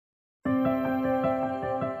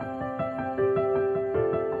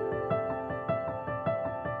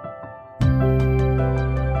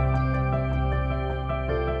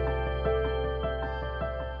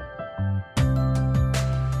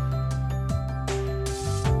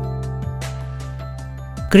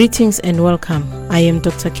Greetings and welcome. I am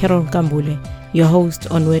Dr. Carol Kambule, your host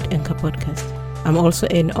on Word Anchor Podcast. I'm also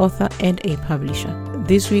an author and a publisher.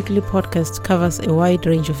 This weekly podcast covers a wide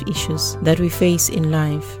range of issues that we face in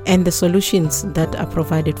life and the solutions that are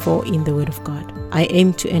provided for in the Word of God. I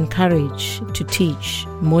aim to encourage, to teach,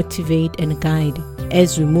 motivate, and guide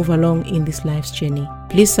as we move along in this life's journey.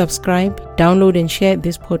 Please subscribe, download, and share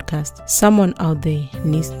this podcast. Someone out there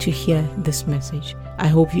needs to hear this message. I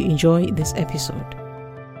hope you enjoy this episode.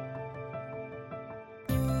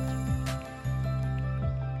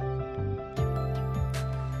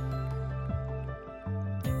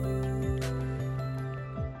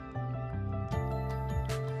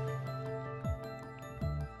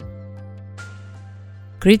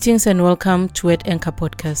 Greetings and welcome to Word Anchor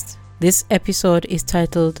Podcast. This episode is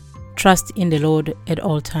titled Trust in the Lord at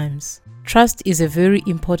All Times. Trust is a very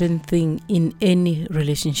important thing in any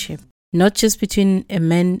relationship, not just between a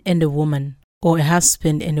man and a woman or a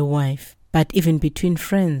husband and a wife, but even between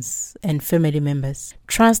friends and family members.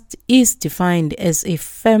 Trust is defined as a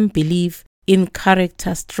firm belief in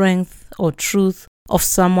character, strength, or truth of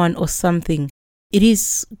someone or something. It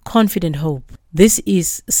is confident hope. This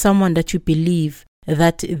is someone that you believe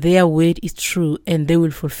that their word is true and they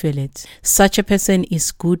will fulfill it. Such a person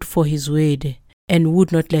is good for his word and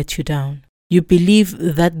would not let you down. You believe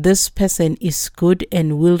that this person is good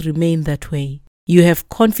and will remain that way. You have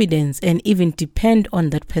confidence and even depend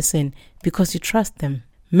on that person because you trust them.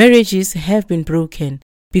 Marriages have been broken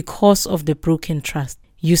because of the broken trust.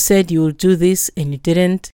 You said you will do this and you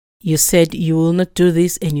didn't. You said you will not do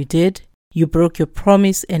this and you did. You broke your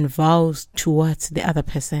promise and vows towards the other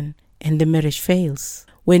person, and the marriage fails.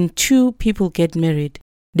 When two people get married,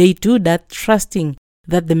 they do that trusting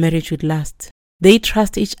that the marriage would last. They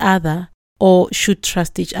trust each other, or should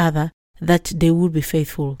trust each other, that they will be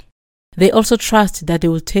faithful. They also trust that they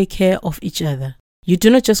will take care of each other. You do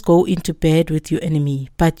not just go into bed with your enemy,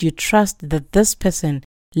 but you trust that this person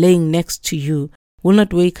laying next to you will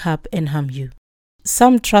not wake up and harm you.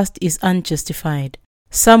 Some trust is unjustified.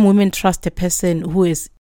 Some women trust a person who is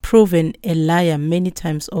proven a liar many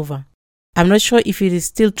times over. I'm not sure if it is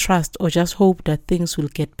still trust or just hope that things will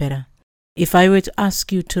get better. If I were to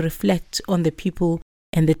ask you to reflect on the people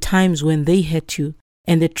and the times when they hurt you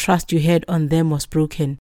and the trust you had on them was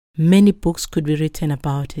broken, many books could be written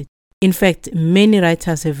about it. In fact, many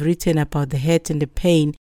writers have written about the hurt and the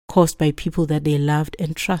pain caused by people that they loved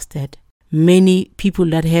and trusted. Many people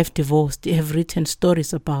that have divorced have written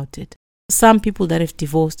stories about it. Some people that have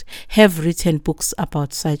divorced have written books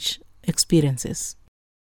about such experiences.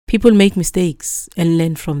 People make mistakes and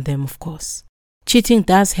learn from them, of course. Cheating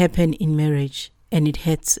does happen in marriage and it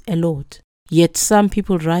hurts a lot. Yet some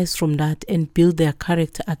people rise from that and build their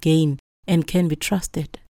character again and can be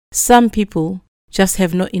trusted. Some people just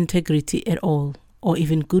have no integrity at all or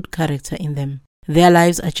even good character in them. Their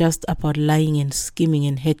lives are just about lying and scheming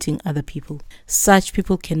and hurting other people. Such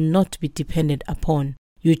people cannot be depended upon.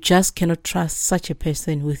 You just cannot trust such a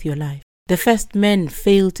person with your life. The first man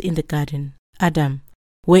failed in the garden, Adam,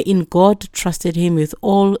 wherein God trusted him with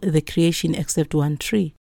all the creation except one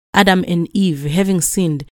tree. Adam and Eve, having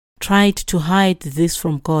sinned, tried to hide this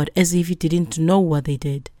from God as if he didn't know what they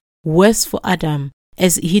did. Worse for Adam,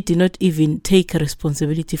 as he did not even take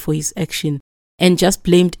responsibility for his action and just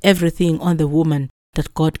blamed everything on the woman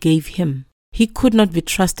that God gave him. He could not be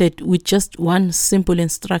trusted with just one simple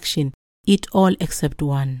instruction: eat all except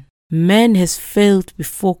one. Man has failed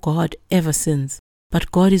before God ever since,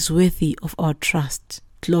 but God is worthy of our trust.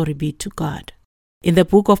 Glory be to God. In the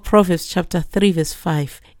book of Proverbs chapter 3 verse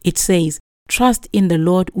 5, it says, "Trust in the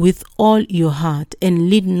Lord with all your heart and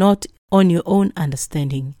lean not on your own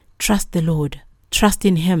understanding." Trust the Lord. Trust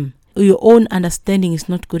in Him. Your own understanding is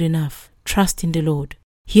not good enough. Trust in the Lord.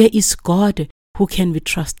 Here is God who can be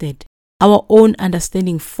trusted. Our own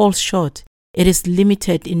understanding falls short. It is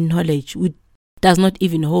limited in knowledge. It does not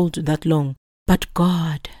even hold that long. But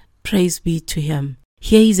God, praise be to Him.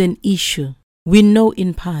 Here is an issue. We know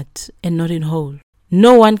in part and not in whole.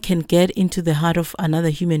 No one can get into the heart of another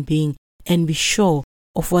human being and be sure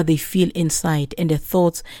of what they feel inside and the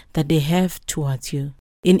thoughts that they have towards you.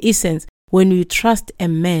 In essence, when we trust a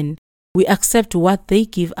man, we accept what they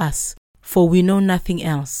give us, for we know nothing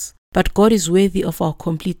else. But God is worthy of our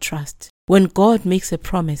complete trust. When God makes a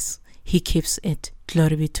promise, He keeps it.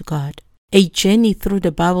 Glory be to God. A journey through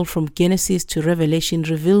the Bible from Genesis to Revelation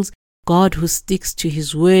reveals God who sticks to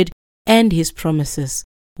His word and His promises,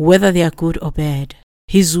 whether they are good or bad.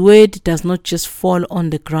 His word does not just fall on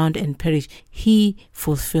the ground and perish. He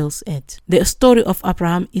fulfills it. The story of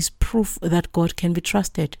Abraham is proof that God can be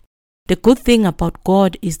trusted. The good thing about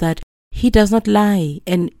God is that He does not lie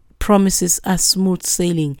and promises are smooth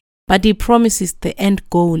sailing, but He promises the end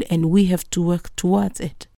goal and we have to work towards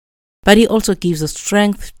it. But He also gives us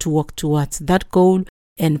strength to work towards that goal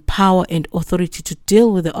and power and authority to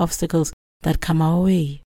deal with the obstacles that come our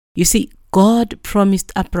way. You see, God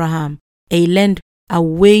promised Abraham a land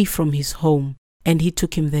away from his home, and He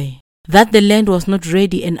took him there. That the land was not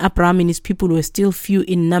ready and Abraham and his people were still few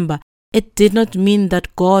in number, it did not mean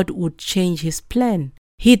that God would change His plan.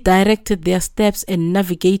 He directed their steps and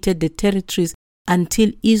navigated the territories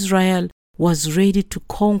until Israel was ready to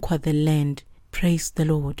conquer the land. Praise the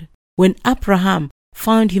Lord. When Abraham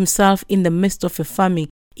found himself in the midst of a famine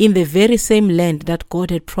in the very same land that God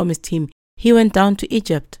had promised him, he went down to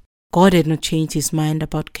Egypt. God had not changed His mind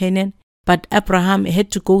about Canaan, but Abraham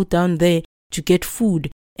had to go down there to get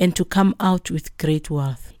food and to come out with great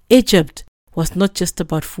wealth. Egypt was not just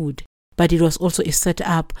about food, but it was also a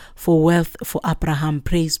setup for wealth for Abraham.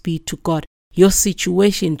 Praise be to God. Your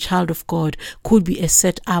situation, child of God, could be a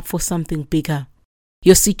setup for something bigger.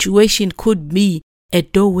 Your situation could be a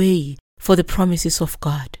doorway for the promises of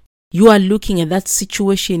God. You are looking at that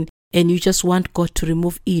situation and you just want God to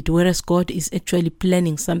remove it, whereas God is actually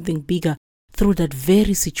planning something bigger through that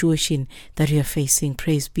very situation that you are facing.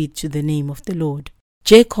 Praise be to the name of the Lord.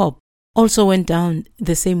 Jacob also went down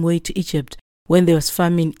the same way to Egypt when there was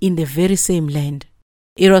famine in the very same land.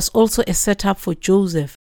 It was also a setup for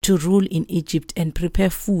Joseph to rule in Egypt and prepare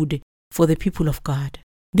food for the people of God.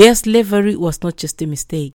 Their slavery was not just a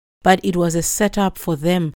mistake, but it was a setup for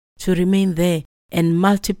them to remain there and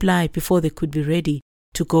multiply before they could be ready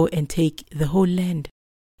to go and take the whole land.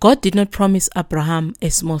 God did not promise Abraham a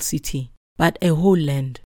small city, but a whole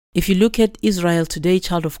land. If you look at Israel today,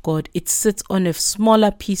 child of God, it sits on a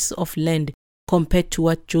smaller piece of land compared to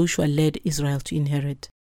what Joshua led Israel to inherit.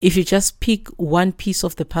 If you just pick one piece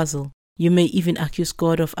of the puzzle, you may even accuse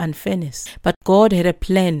God of unfairness. But God had a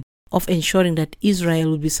plan of ensuring that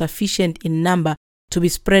Israel would be sufficient in number to be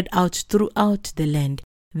spread out throughout the land.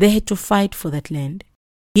 They had to fight for that land.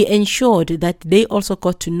 He ensured that they also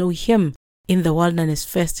got to know Him in the wilderness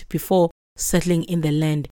first before settling in the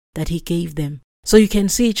land that He gave them. So you can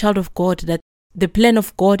see, child of God, that the plan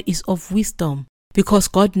of God is of wisdom because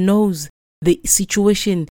God knows the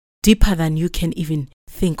situation deeper than you can even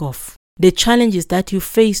think of. The challenges that you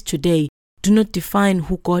face today do not define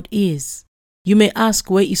who God is. You may ask,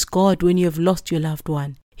 where is God when you have lost your loved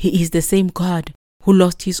one? He is the same God who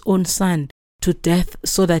lost His own Son to death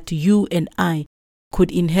so that you and I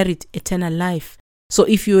could inherit eternal life. So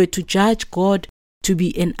if you were to judge God to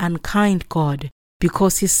be an unkind God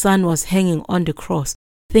because His Son was hanging on the cross,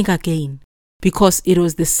 think again. Because it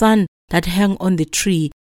was the Son that hung on the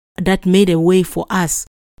tree that made a way for us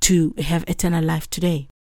to have eternal life today.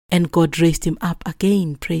 And God raised Him up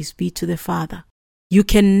again. Praise be to the Father. You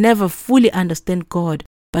can never fully understand God,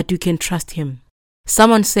 but you can trust Him.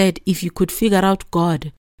 Someone said if you could figure out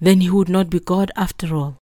God, then He would not be God after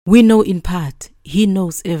all. We know in part, He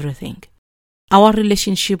knows everything. Our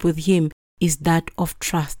relationship with Him is that of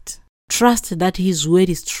trust. Trust that His word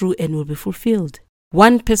is true and will be fulfilled.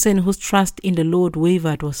 One person whose trust in the Lord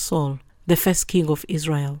wavered was Saul, the first king of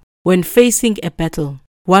Israel. When facing a battle,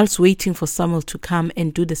 whilst waiting for Samuel to come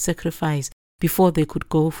and do the sacrifice before they could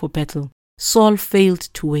go for battle, Saul failed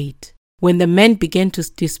to wait. When the men began to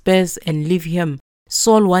disperse and leave him,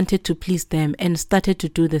 Saul wanted to please them and started to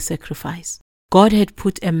do the sacrifice. God had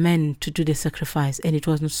put a man to do the sacrifice and it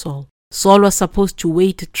wasn't Saul. Saul was supposed to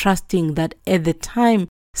wait, trusting that at the time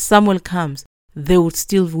Samuel comes, they would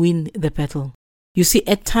still win the battle. You see,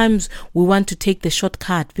 at times we want to take the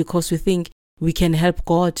shortcut because we think we can help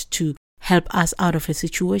God to help us out of a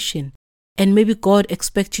situation. And maybe God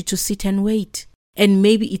expects you to sit and wait. And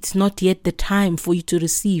maybe it's not yet the time for you to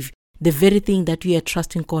receive the very thing that you are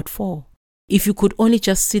trusting God for. If you could only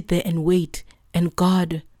just sit there and wait, and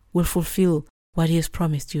God will fulfill what He has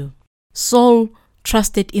promised you. Saul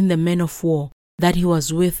trusted in the men of war that he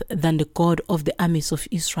was with than the God of the armies of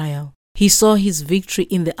Israel. He saw his victory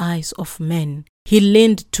in the eyes of men. He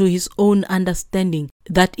leaned to his own understanding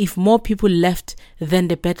that if more people left, then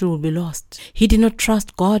the battle would be lost. He did not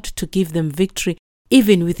trust God to give them victory,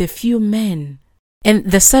 even with a few men. And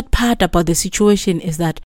the sad part about the situation is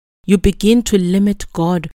that you begin to limit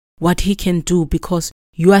God what He can do because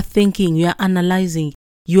you are thinking, you are analyzing,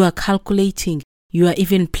 you are calculating, you are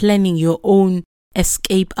even planning your own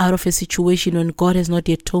escape out of a situation when God has not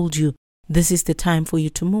yet told you this is the time for you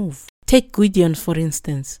to move. Take Gideon, for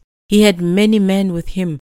instance. He had many men with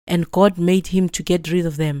him, and God made him to get rid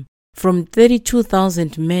of them. From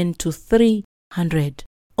 32,000 men to 300.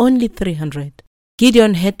 Only 300.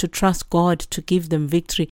 Gideon had to trust God to give them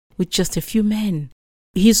victory with just a few men.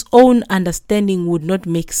 his own understanding would not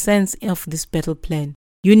make sense of this battle plan.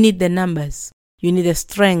 You need the numbers, you need the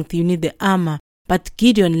strength, you need the armor. But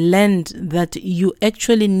Gideon learned that you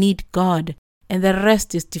actually need God, and the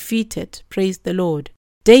rest is defeated. Praise the Lord.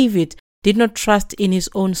 David did not trust in his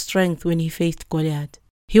own strength when he faced Goliath.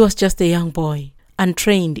 He was just a young boy,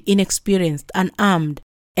 untrained, inexperienced, unarmed,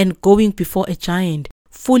 and going before a giant,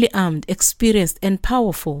 fully armed, experienced, and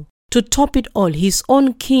powerful. To top it all, his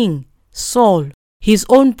own king, Saul, his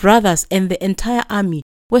own brothers, and the entire army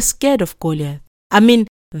were scared of Goliath.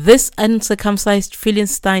 This uncircumcised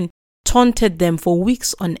Philistine taunted them for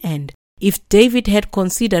weeks on end. If David had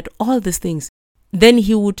considered all these things, then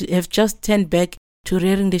he would have just turned back to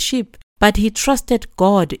rearing the sheep. But he trusted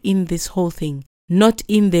God in this whole thing, not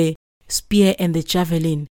in the spear and the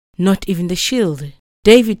javelin, not even the shield.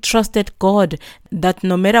 David trusted God that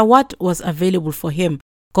no matter what was available for him,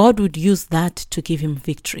 God would use that to give him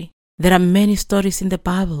victory. There are many stories in the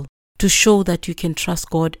Bible to show that you can trust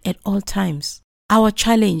God at all times. Our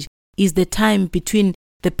challenge is the time between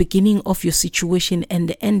the beginning of your situation and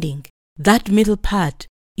the ending. That middle part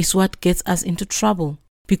is what gets us into trouble,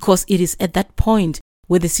 because it is at that point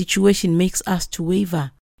where the situation makes us to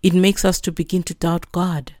waver. It makes us to begin to doubt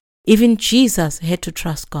God. Even Jesus had to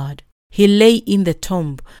trust God. He lay in the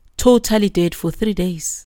tomb, totally dead for 3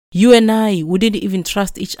 days. You and I wouldn't even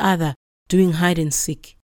trust each other doing hide and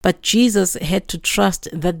seek. But Jesus had to trust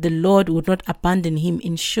that the Lord would not abandon him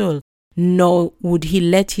in Sheol, nor would he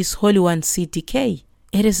let his Holy One see decay.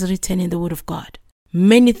 It is written in the Word of God.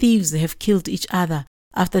 Many thieves have killed each other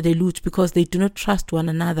after they loot because they do not trust one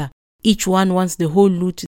another. Each one wants the whole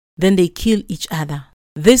loot, then they kill each other.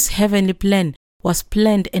 This heavenly plan was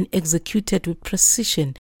planned and executed with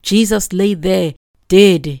precision. Jesus lay there,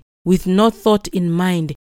 dead, with no thought in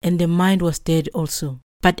mind, and the mind was dead also.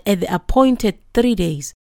 But at the appointed 3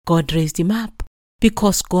 days, God raised him up,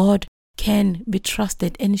 because God can be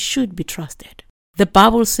trusted and should be trusted. The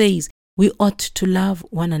Bible says we ought to love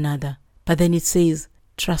one another, but then it says,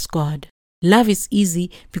 trust God. Love is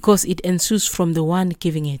easy because it ensues from the one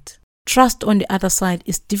giving it. Trust on the other side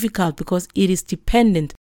is difficult because it is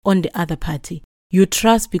dependent on the other party. You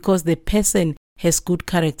trust because the person has good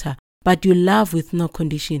character, but you love with no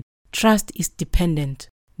condition. Trust is dependent.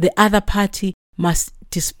 The other party must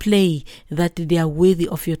display that they are worthy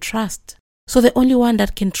of your trust. So the only one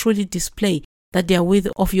that can truly display that they are worthy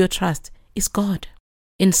of your trust is God.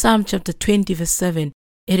 In Psalm chapter 20 verse 7,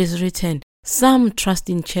 it is written, some trust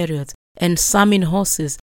in chariots and some in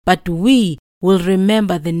horses, but we will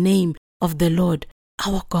remember the name of the Lord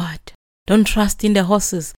our God. Don't trust in the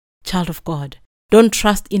horses, child of God. Don't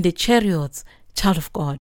trust in the chariots, child of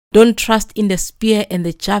God. Don't trust in the spear and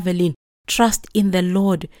the javelin. Trust in the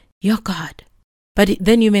Lord your God. But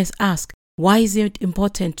then you must ask, why is it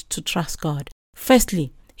important to trust God?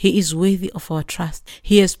 Firstly, he is worthy of our trust.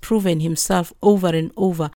 He has proven himself over and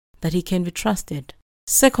over that he can be trusted.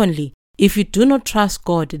 Secondly, if you do not trust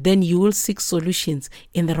God, then you will seek solutions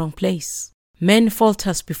in the wrong place. Men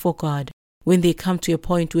falter before God when they come to a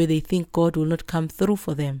point where they think God will not come through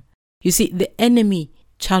for them. You see, the enemy,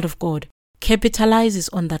 child of God, capitalizes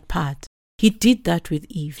on that part. He did that with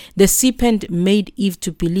Eve. The serpent made Eve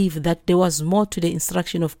to believe that there was more to the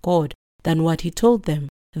instruction of God than what he told them,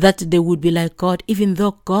 that they would be like God, even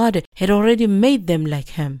though God had already made them like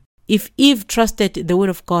him. If Eve trusted the word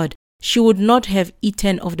of God, she would not have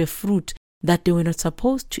eaten of the fruit that they were not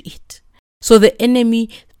supposed to eat. So the enemy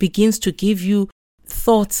begins to give you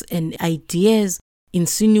thoughts and ideas,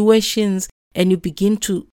 insinuations, and you begin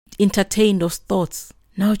to entertain those thoughts.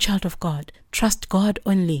 Now, child of God, trust God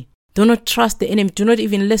only. Do not trust the enemy. Do not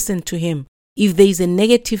even listen to him. If there is a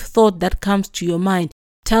negative thought that comes to your mind,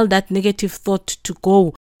 tell that negative thought to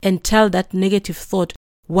go and tell that negative thought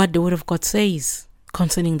what the word of God says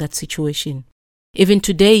concerning that situation. Even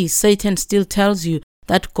today, Satan still tells you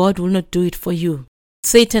that God will not do it for you.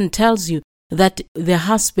 Satan tells you that the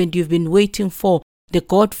husband you've been waiting for, the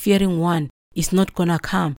God-fearing one, is not going to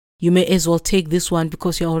come. You may as well take this one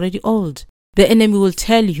because you're already old. The enemy will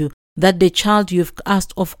tell you that the child you've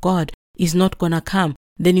asked of God is not going to come.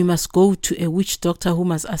 Then you must go to a witch doctor who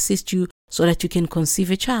must assist you so that you can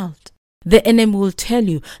conceive a child. The enemy will tell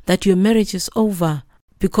you that your marriage is over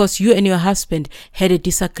because you and your husband had a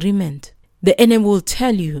disagreement. The enemy will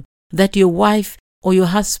tell you that your wife or your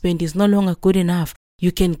husband is no longer good enough.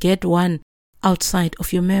 You can get one outside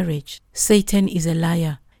of your marriage. Satan is a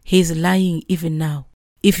liar. He is lying even now.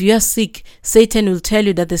 If you are sick, Satan will tell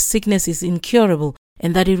you that the sickness is incurable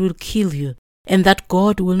and that it will kill you and that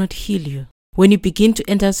God will not heal you. When you begin to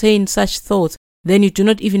entertain such thoughts, then you do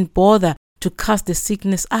not even bother to cast the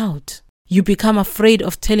sickness out. You become afraid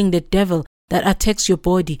of telling the devil that attacks your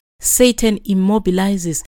body, Satan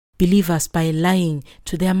immobilizes believers by lying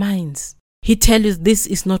to their minds. He tells you this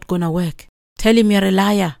is not going to work. Tell him you're a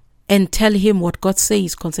liar and tell him what God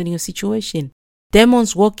says concerning your situation.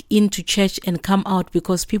 Demons walk into church and come out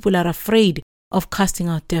because people are afraid of casting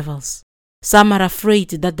out devils. Some are afraid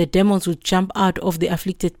that the demons will jump out of the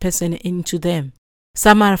afflicted person into them.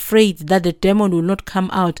 Some are afraid that the demon will not come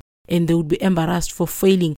out and they will be embarrassed for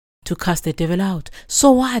failing to cast the devil out.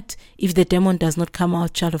 So what if the demon does not come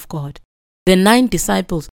out, child of God? The 9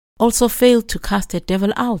 disciples also failed to cast the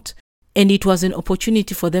devil out, and it was an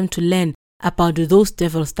opportunity for them to learn about those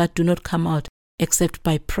devils that do not come out except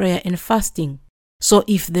by prayer and fasting. So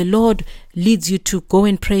if the Lord leads you to go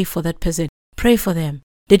and pray for that person, pray for them.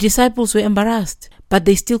 The disciples were embarrassed, but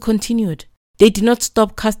they still continued. They did not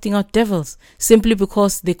stop casting out devils simply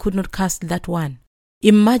because they could not cast that one.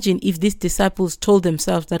 Imagine if these disciples told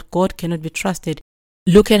themselves that God cannot be trusted.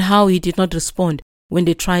 Look at how he did not respond when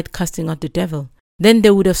they tried casting out the devil. Then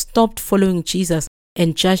they would have stopped following Jesus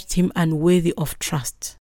and judged him unworthy of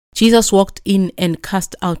trust. Jesus walked in and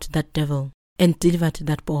cast out that devil and delivered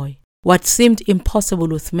that boy. What seemed impossible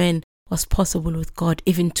with men was possible with God.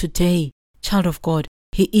 Even today, child of God,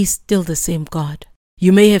 he is still the same God.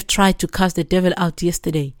 You may have tried to cast the devil out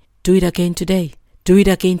yesterday. Do it again today. Do it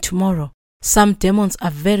again tomorrow. Some demons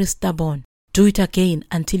are very stubborn. Do it again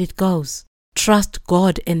until it goes. Trust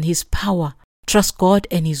God and his power. Trust God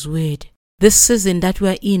and his word. This season that we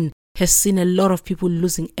are in has seen a lot of people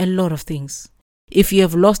losing a lot of things. If you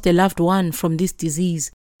have lost a loved one from this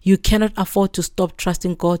disease, you cannot afford to stop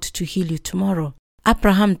trusting God to heal you tomorrow.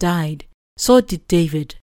 Abraham died. So did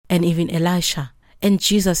David and even Elisha and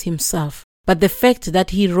Jesus himself. But the fact that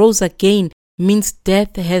he rose again means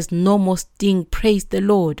death has no more sting. Praise the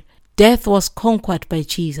Lord. Death was conquered by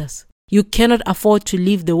Jesus. You cannot afford to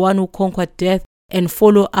leave the one who conquered death and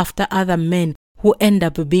follow after other men who end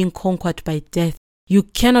up being conquered by death. You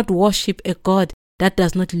cannot worship a God that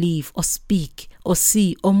does not live or speak or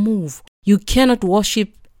see or move. You cannot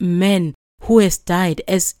worship men who has died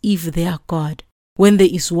as if they are God, when there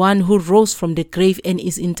is one who rose from the grave and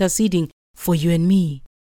is interceding for you and me,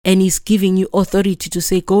 and is giving you authority to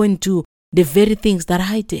say, go and do the very things that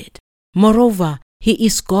I did. Moreover, he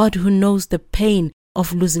is God who knows the pain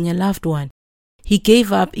of losing a loved one. He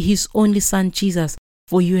gave up his only son Jesus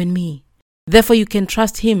for you and me. Therefore, you can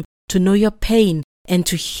trust him to know your pain and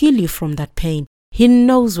to heal you from that pain. He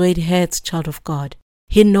knows where it hurts, child of God.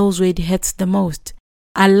 He knows where it hurts the most.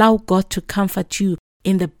 Allow God to comfort you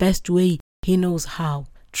in the best way he knows how.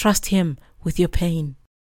 Trust him with your pain.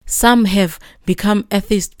 Some have become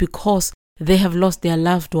atheists because they have lost their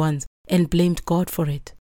loved ones and blamed God for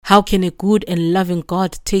it. How can a good and loving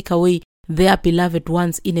God take away their beloved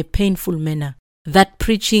ones in a painful manner? That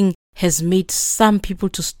preaching has made some people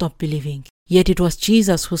to stop believing. Yet it was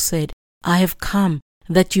Jesus who said, I have come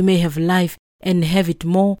that you may have life and have it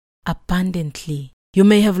more abundantly. You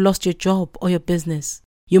may have lost your job or your business.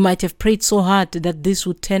 You might have prayed so hard that this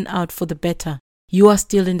would turn out for the better. You are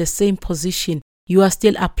still in the same position. You are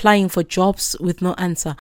still applying for jobs with no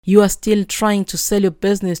answer. You are still trying to sell your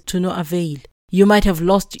business to no avail. You might have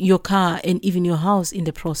lost your car and even your house in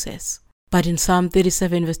the process. But in Psalm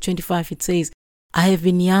 37 verse 25 it says, I have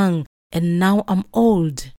been young and now I'm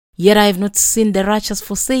old. Yet I have not seen the righteous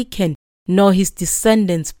forsaken, nor his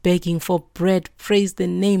descendants begging for bread. Praise the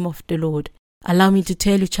name of the Lord. Allow me to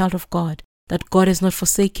tell you, child of God, that God has not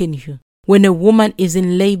forsaken you. When a woman is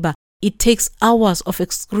in labor, it takes hours of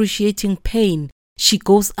excruciating pain. She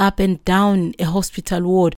goes up and down a hospital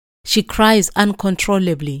ward. She cries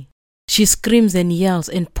uncontrollably. She screams and yells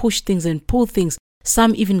and push things and pull things.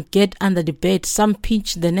 Some even get under the bed. Some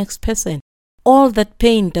pinch the next person. All that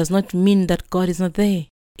pain does not mean that God is not there.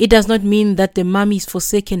 It does not mean that the mommy is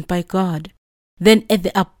forsaken by God. Then at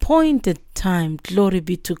the appointed time, glory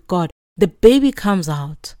be to God, the baby comes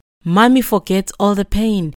out. Mommy forgets all the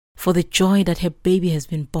pain for the joy that her baby has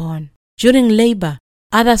been born. During labor,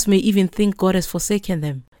 others may even think God has forsaken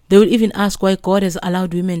them. They will even ask why God has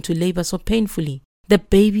allowed women to labor so painfully. The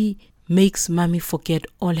baby makes mommy forget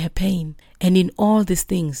all her pain. And in all these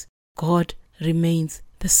things, God remains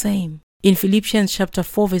the same. In Philippians chapter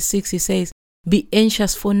 4 verse 6, he says, be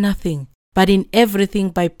anxious for nothing, but in everything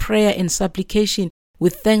by prayer and supplication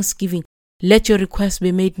with thanksgiving, let your requests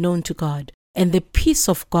be made known to God. And the peace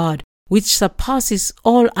of God, which surpasses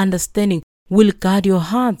all understanding, will guard your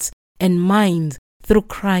hearts and minds through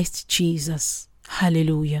Christ Jesus.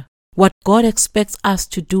 Hallelujah. What God expects us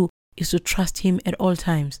to do is to trust him at all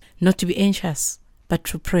times, not to be anxious, but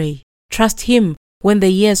to pray. Trust him when the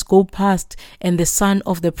years go past and the son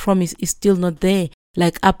of the promise is still not there,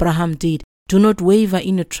 like Abraham did. Do not waver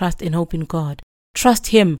in your trust and hope in God. Trust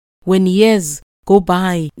Him when years go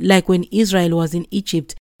by, like when Israel was in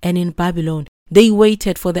Egypt and in Babylon. They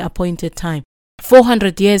waited for the appointed time.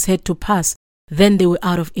 400 years had to pass, then they were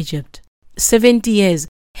out of Egypt. 70 years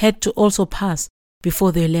had to also pass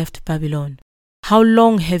before they left Babylon. How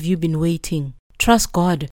long have you been waiting? Trust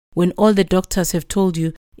God when all the doctors have told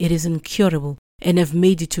you it is incurable and have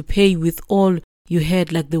made you to pay with all you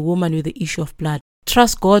had, like the woman with the issue of blood.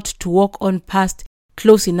 Trust God to walk on past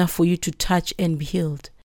close enough for you to touch and be healed.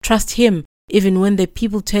 Trust Him even when the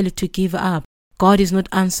people tell you to give up. God is not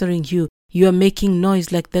answering you. You are making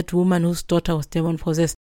noise like that woman whose daughter was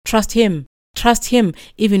demon-possessed. Trust Him. Trust Him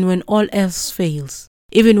even when all else fails.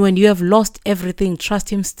 Even when you have lost everything, trust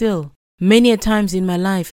Him still. Many a times in my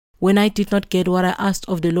life, when I did not get what I asked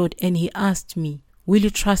of the Lord and He asked me, will you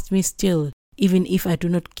trust me still, even if I do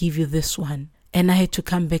not give you this one? And I had to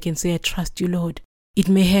come back and say, I trust you, Lord. It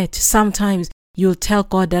may hurt. Sometimes you'll tell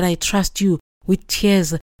God that I trust you with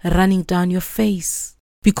tears running down your face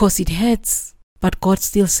because it hurts. But God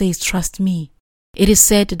still says, trust me. It is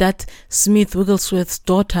said that Smith Wigglesworth's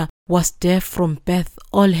daughter was deaf from birth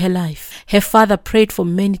all her life. Her father prayed for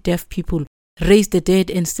many deaf people, raised the dead,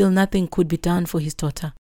 and still nothing could be done for his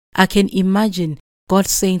daughter. I can imagine God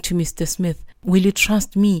saying to Mr. Smith, will you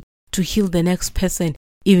trust me to heal the next person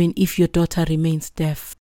even if your daughter remains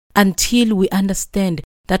deaf? Until we understand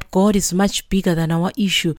that God is much bigger than our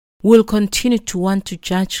issue, we'll continue to want to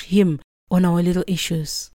judge Him on our little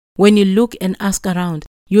issues. When you look and ask around,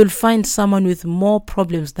 you'll find someone with more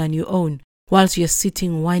problems than your own, whilst you're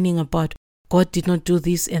sitting whining about, God did not do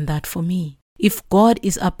this and that for me. If God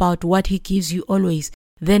is about what He gives you always,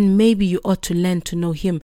 then maybe you ought to learn to know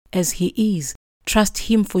Him as He is. Trust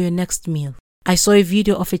Him for your next meal. I saw a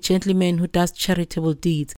video of a gentleman who does charitable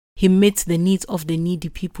deeds. He meets the needs of the needy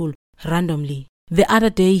people randomly. The other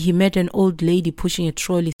day, he met an old lady pushing a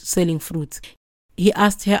trolley selling fruits. He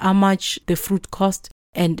asked her how much the fruit cost,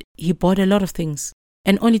 and he bought a lot of things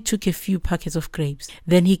and only took a few packets of grapes.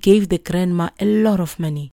 Then he gave the grandma a lot of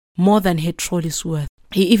money, more than her trolley's worth.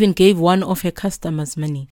 He even gave one of her customers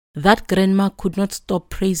money. That grandma could not stop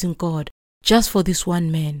praising God just for this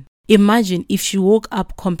one man. Imagine if she woke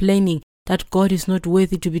up complaining that God is not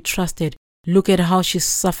worthy to be trusted. Look at how she's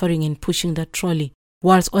suffering and pushing that trolley.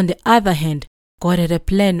 Whilst on the other hand, God had a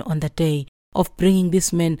plan on the day of bringing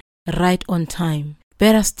this man right on time.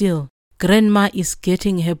 Better still, Grandma is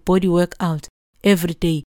getting her body work out every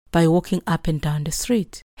day by walking up and down the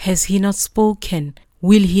street. Has He not spoken?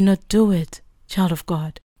 Will He not do it? Child of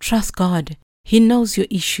God, trust God. He knows your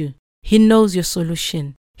issue. He knows your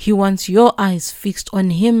solution. He wants your eyes fixed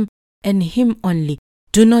on Him and Him only.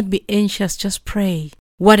 Do not be anxious, just pray.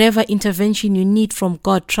 Whatever intervention you need from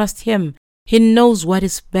God, trust Him. He knows what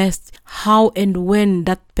is best, how and when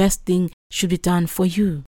that best thing should be done for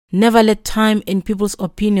you. Never let time and people's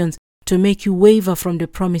opinions to make you waver from the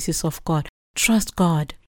promises of God. Trust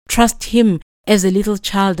God. Trust Him as a little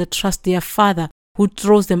child that trusts their father who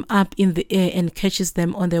throws them up in the air and catches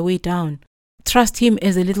them on their way down. Trust Him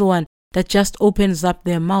as a little one that just opens up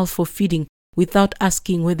their mouth for feeding without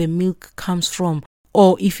asking where the milk comes from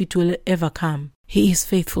or if it will ever come. He is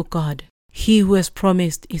faithful God. He who has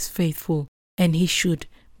promised is faithful, and He should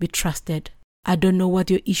be trusted. I don't know what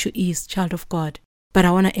your issue is, child of God, but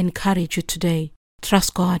I want to encourage you today.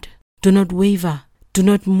 Trust God. Do not waver. Do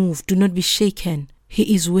not move. Do not be shaken.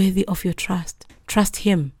 He is worthy of your trust. Trust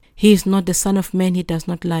Him. He is not the Son of Man. He does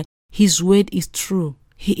not lie. His word is true.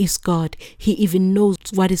 He is God. He even knows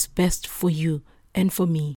what is best for you and for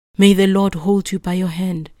me. May the Lord hold you by your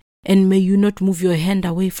hand, and may you not move your hand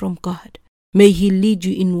away from God. May He lead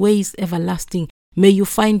you in ways everlasting. May you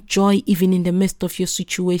find joy even in the midst of your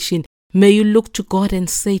situation. May you look to God and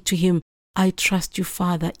say to Him, I trust you,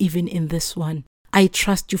 Father, even in this one. I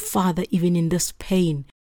trust you, Father, even in this pain.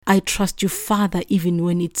 I trust you, Father, even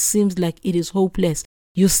when it seems like it is hopeless.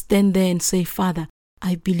 You stand there and say, Father,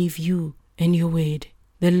 I believe you and your word.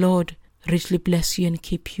 The Lord richly bless you and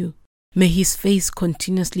keep you. May His face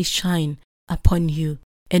continuously shine upon you,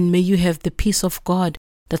 and may you have the peace of God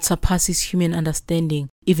that surpasses human understanding,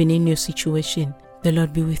 even in your situation. The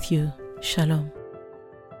Lord be with you. Shalom.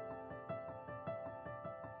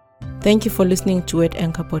 Thank you for listening to Word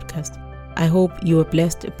Anchor Podcast. I hope you were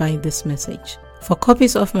blessed by this message. For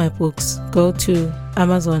copies of my books, go to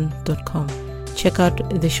Amazon.com. Check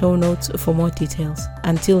out the show notes for more details.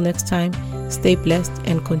 Until next time, stay blessed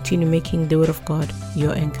and continue making the Word of God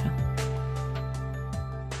your anchor.